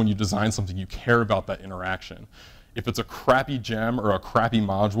 Make sure when you design something you care about that interaction. If it's a crappy gem or a crappy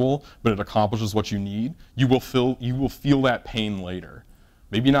module, but it accomplishes what you need, you will feel that pain later.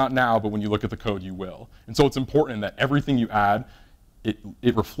 Maybe not now, but when you look at the code, you will. And so it's important that everything you add,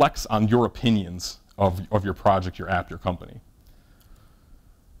 it reflects on your opinions of your project, your app, your company.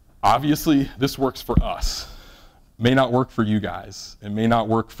 Obviously, this works for us. May not work for you guys. It may not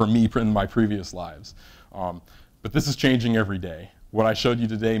work for me in my previous lives. But this is changing every day. What I showed you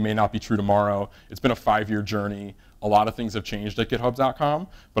today may not be true tomorrow. It's been a 5-year journey. A lot of things have changed at GitHub.com,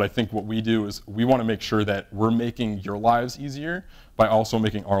 but I think what we do is we want to make sure that we're making your lives easier by also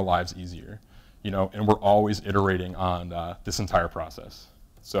making our lives easier. You know, and we're always iterating on this entire process.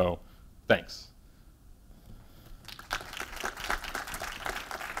 So, thanks.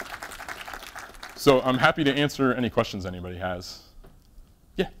 So I'm happy to answer any questions anybody has.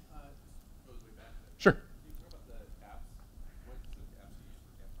 Yeah. Sure.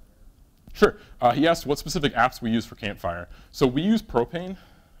 Sure. He asked what specific apps we use for Campfire. So we use Propane,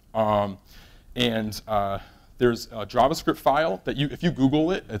 and there's a JavaScript file that if you Google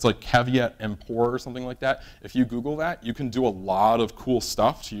it, it's like caveat emptor or something like that. If you Google that, you can do a lot of cool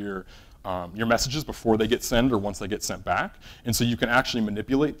stuff to your messages before they get sent or once they get sent back. And so you can actually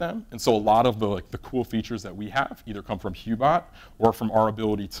manipulate them. And so a lot of the cool features that we have either come from Hubot or from our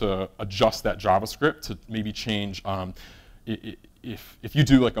ability to adjust that JavaScript to maybe change. If you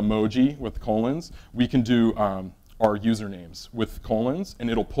do like emoji with colons, we can do our usernames with colons, and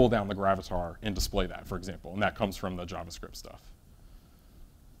it'll pull down the gravatar and display that, for example. And that comes from the JavaScript stuff.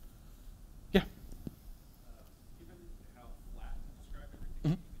 Yeah? Given how flat you describe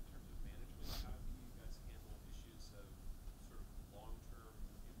everything, in terms of management, how do you guys handle issues of sort of long-term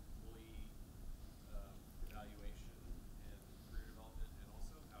employee evaluation and career development, and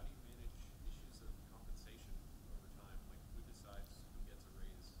also how do you manage issues of compensation over time, like who decides who gets a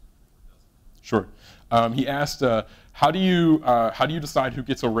raise or doesn't? Sure. He asked, how do you decide who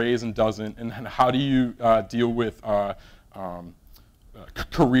gets a raise and doesn't, and how do you deal with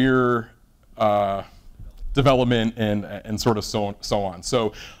career development and sort of so on.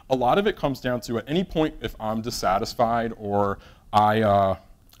 So a lot of it comes down to at any point if I'm dissatisfied or I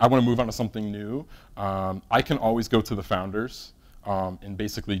want to move on to something new, I can always go to the founders and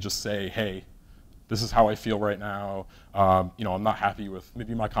basically just say, hey, this is how I feel right now. I'm not happy with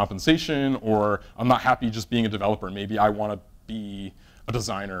maybe my compensation, or I'm not happy just being a developer. Maybe I want to be a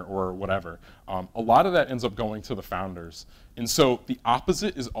designer or whatever. A lot of that ends up going to the founders. And so the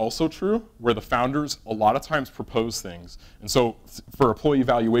opposite is also true, where the founders a lot of times propose things. And so for employee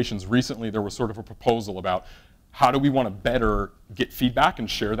evaluations, recently there was sort of a proposal about how do we want to better get feedback and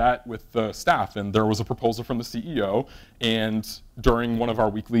share that with the staff? And there was a proposal from the CEO, and during one of our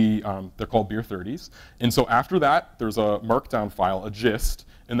weekly, they're called Beer 30s. And so after that, there's a markdown file, a gist,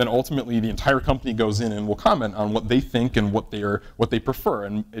 and then ultimately the entire company goes in and will comment on what they think and what they prefer.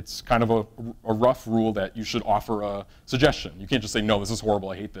 And it's kind of a rough rule that you should offer a suggestion. You can't just say, no, this is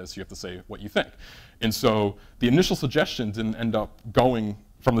horrible, I hate this. You have to say what you think. And so the initial suggestion didn't end up going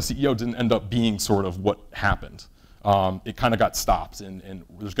from the CEO, didn't end up being sort of what happened. It kind of got stopped, and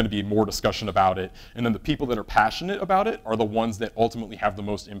there's going to be more discussion about it. And then the people that are passionate about it are the ones that ultimately have the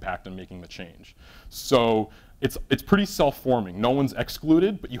most impact in making the change. So it's pretty self-forming. No one's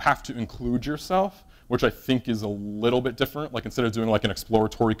excluded, but you have to include yourself, which I think is a little bit different. Like instead of doing like an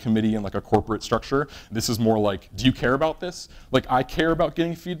exploratory committee and like a corporate structure, this is more like, do you care about this? Like I care about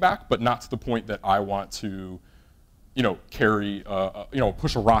getting feedback, but not to the point that I want to carry,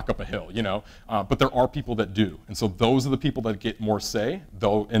 push a rock up a hill, but there are people that do. And so those are the people that get more say,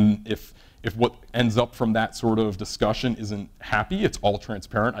 though, and if what ends up from that sort of discussion isn't happy, it's all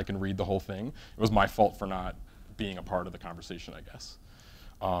transparent, I can read the whole thing. It was my fault for not being a part of the conversation, I guess.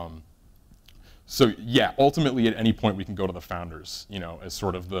 So yeah, ultimately at any point we can go to the founders, as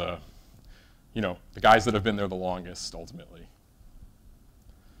sort of the guys that have been there the longest, ultimately.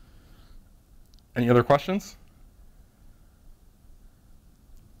 Any other questions?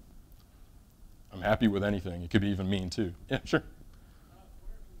 I'm happy with anything. It could be even mean too. Yeah, sure.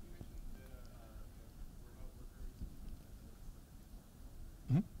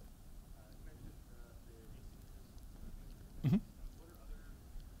 Mm-hmm. Mm-hmm.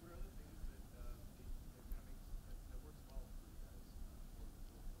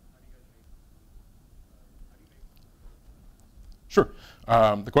 Sure.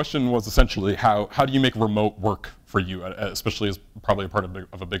 The question was essentially how do you make remote work for you, especially as probably a part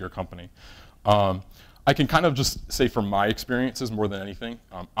of a bigger company. I can kind of just say from my experiences more than anything,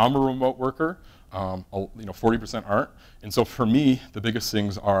 I'm a remote worker, 40% aren't. And so for me, the biggest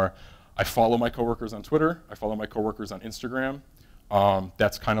things are I follow my coworkers on Twitter, I follow my coworkers on Instagram.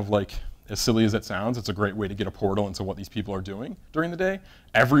 That's kind of like, as silly as it sounds, it's a great way to get a portal into what these people are doing during the day.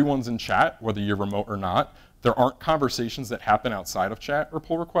 Everyone's in chat, whether you're remote or not. There aren't conversations that happen outside of chat or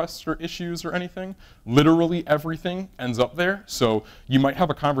pull requests or issues or anything. Literally everything ends up there. So you might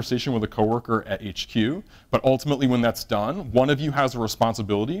have a conversation with a coworker at HQ, but ultimately when that's done, one of you has a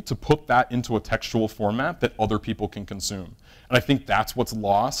responsibility to put that into a textual format that other people can consume. And I think that's what's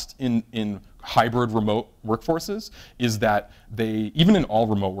lost in hybrid remote workforces, is that they, even in all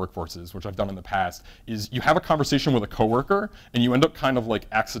remote workforces, which I've done in the past, is you have a conversation with a coworker and you end up kind of like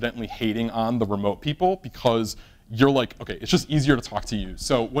accidentally hating on the remote people because you're like, okay, it's just easier to talk to you.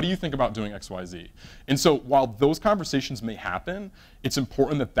 So what do you think about doing X, Y, Z? And so while those conversations may happen, it's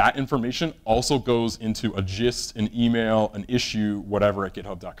important that that information also goes into a gist, an email, an issue, whatever at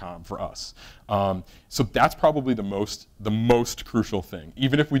github.com for us. So that's probably the most crucial thing,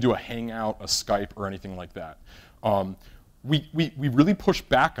 even if we do a Hangout, a Skype, or anything like that. we really push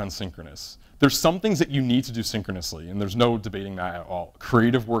back on synchronous. There's some things that you need to do synchronously, and there's no debating that at all.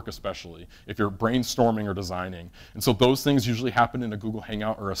 Creative work especially, if you're brainstorming or designing. And so those things usually happen in a Google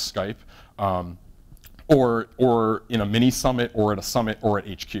Hangout or a Skype, or in a mini summit or at a summit or at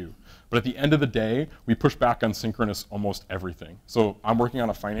HQ. But at the end of the day, we push back on synchronous almost everything. So I'm working on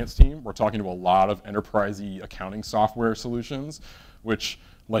a finance team. We're talking to a lot of enterprise-y accounting software solutions, which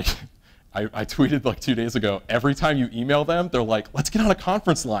like, I tweeted like 2 days ago, every time you email them, they're like, let's get on a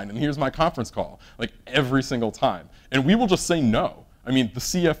conference line and here's my conference call, like every single time. And we will just say no. I mean, the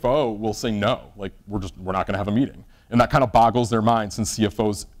CFO will say no, like we're not gonna have a meeting. And that kind of boggles their mind since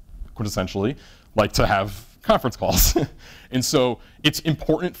CFOs quintessentially like to have conference calls. And so it's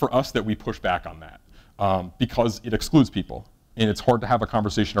important for us that we push back on that because it excludes people. And it's hard to have a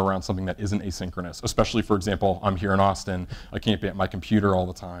conversation around something that isn't asynchronous, especially, for example, I'm here in Austin. I can't be at my computer all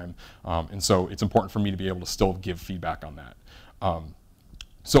the time. And so it's important for me to be able to still give feedback on that.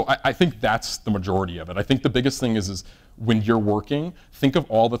 So I think that's the majority of it. I think the biggest thing is when you're working, think of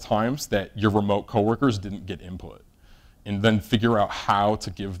all the times that your remote coworkers didn't get input. And then figure out how to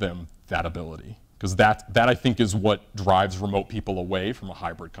give them that ability. Because that I think is what drives remote people away from a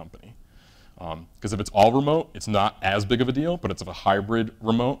hybrid company. Because if it's all remote, it's not as big of a deal, but if it's a hybrid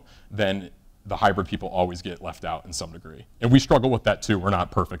remote, then the hybrid people always get left out in some degree. And we struggle with that too. We're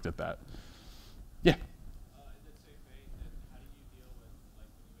not perfect at that. Yeah? In that same vein, then how do you deal with,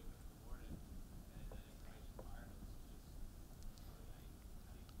 like, when you wake up in the morning and then it's nice environments,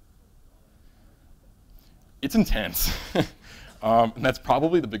 It's intense. And that's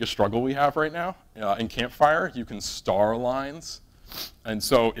probably the biggest struggle we have right now. In Campfire, you can star lines. And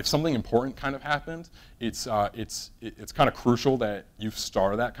so if something important kind of happened, it's kind of crucial that you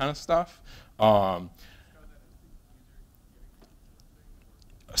star that kind of stuff.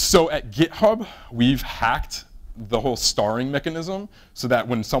 So at GitHub, we've hacked the whole starring mechanism so that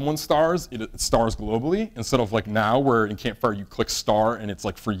when someone stars, it stars globally instead of like now where in Campfire you click star and it's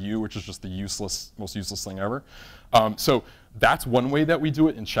like for you, which is just the most useless thing ever. So that's one way that we do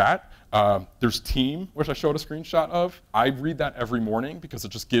it in chat. There's Team, which I showed a screenshot of. I read that every morning because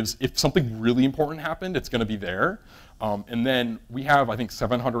it just gives, if something really important happened, it's going to be there. And then we have, I think,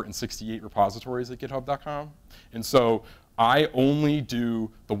 768 repositories at github.com. And so I only do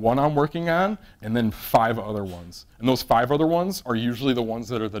the one I'm working on and then 5 other ones. And those 5 other ones are usually the ones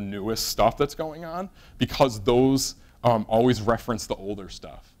that are the newest stuff that's going on because those always reference the older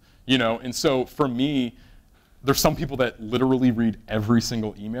stuff. You know, and so for me, there's some people that literally read every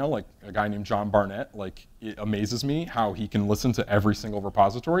single email, like a guy named John Barnett. Like, it amazes me how he can listen to every single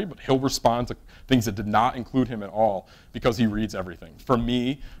repository, but he'll respond to things that did not include him at all because he reads everything. For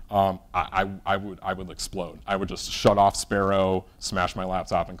me, I would explode. I would just shut off Sparrow, smash my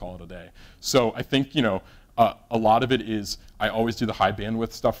laptop, and call it a day. So I think, you know, a lot of it is I always do the high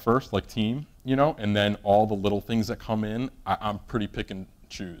bandwidth stuff first, like Team, you know, and then all the little things that come in, I'm pretty pick and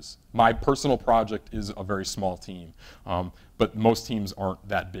choose. My personal project is a very small team, but most teams aren't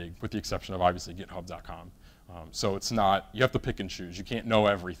that big, with the exception of obviously GitHub.com. So it's not, you have to pick and choose. You can't know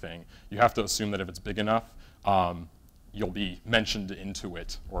everything. You have to assume that if it's big enough, you'll be mentioned into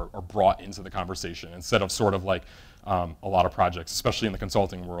it or brought into the conversation instead of sort of like a lot of projects, especially in the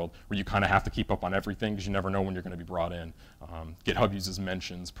consulting world, where you kind of have to keep up on everything because you never know when you're going to be brought in. GitHub uses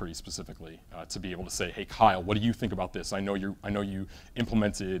mentions pretty specifically to be able to say, hey, Kyle, what do you think about this? I know you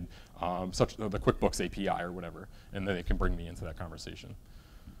implemented the QuickBooks API or whatever, and then they can bring me into that conversation.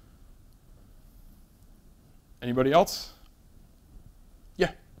 Anybody else?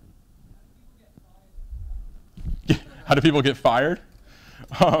 Yeah. How do people get fired?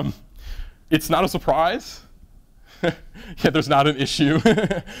 It's not a surprise. Yeah, there's not an issue.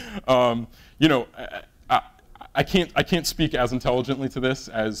 You know, I can't speak as intelligently to this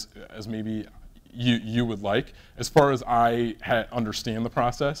as maybe you would like. As far as I understand the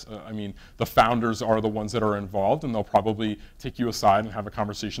process, I mean, the founders are the ones that are involved, and they'll probably take you aside and have a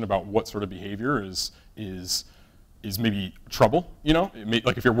conversation about what sort of behavior is maybe trouble. You know,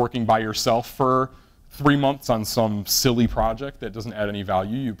 like if you're working by yourself for 3 months on some silly project that doesn't add any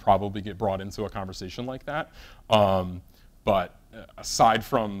value, you probably get brought into a conversation like that. But aside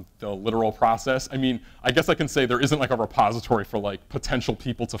from the literal process, I mean, I guess I can say there isn't like a repository for like potential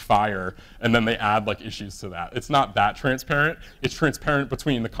people to fire, and then they add like issues to that. It's not that transparent. It's transparent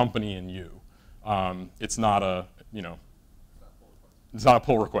between the company and you. It's not a, you know, it's not a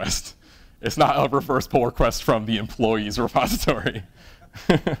pull request. It's not a reverse pull request from the employee's repository.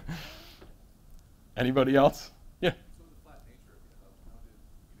 Anybody else? Yeah. So the flat nature of GitHub, how did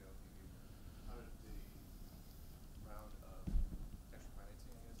the round of extra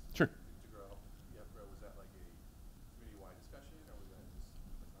financing, I guess, Sure. to grow, was that like a community-wide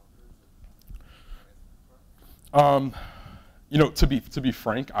You know, to be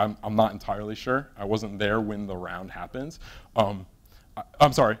frank, I'm not entirely sure. I wasn't there when the round happened.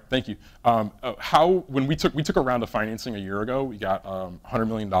 I'm sorry. Thank you. When we took a round of financing a year ago, we got $100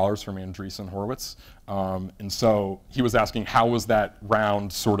 million from Andreessen Horowitz, and so he was asking how was that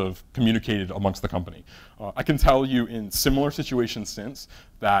round sort of communicated amongst the company. I can tell you in similar situations since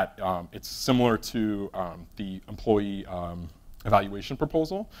that it's similar to the employee evaluation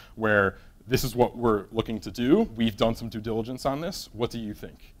proposal, where this is what we're looking to do. We've done some due diligence on this. What do you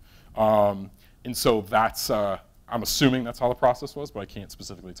think? And so that's, I'm assuming that's how the process was, but I can't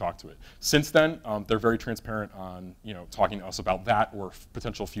specifically talk to it. Since then, they're very transparent on talking to us about that or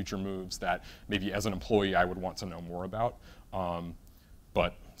potential future moves that maybe as an employee I would want to know more about.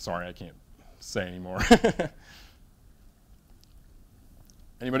 But sorry, I can't say anymore.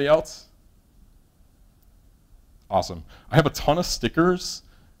 Anybody else? Awesome. I have a ton of stickers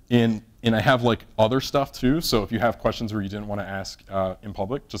and I have like other stuff too, so if you have questions or you didn't want to ask in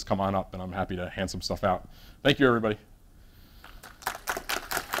public, just come on up and I'm happy to hand some stuff out. Thank you, everybody.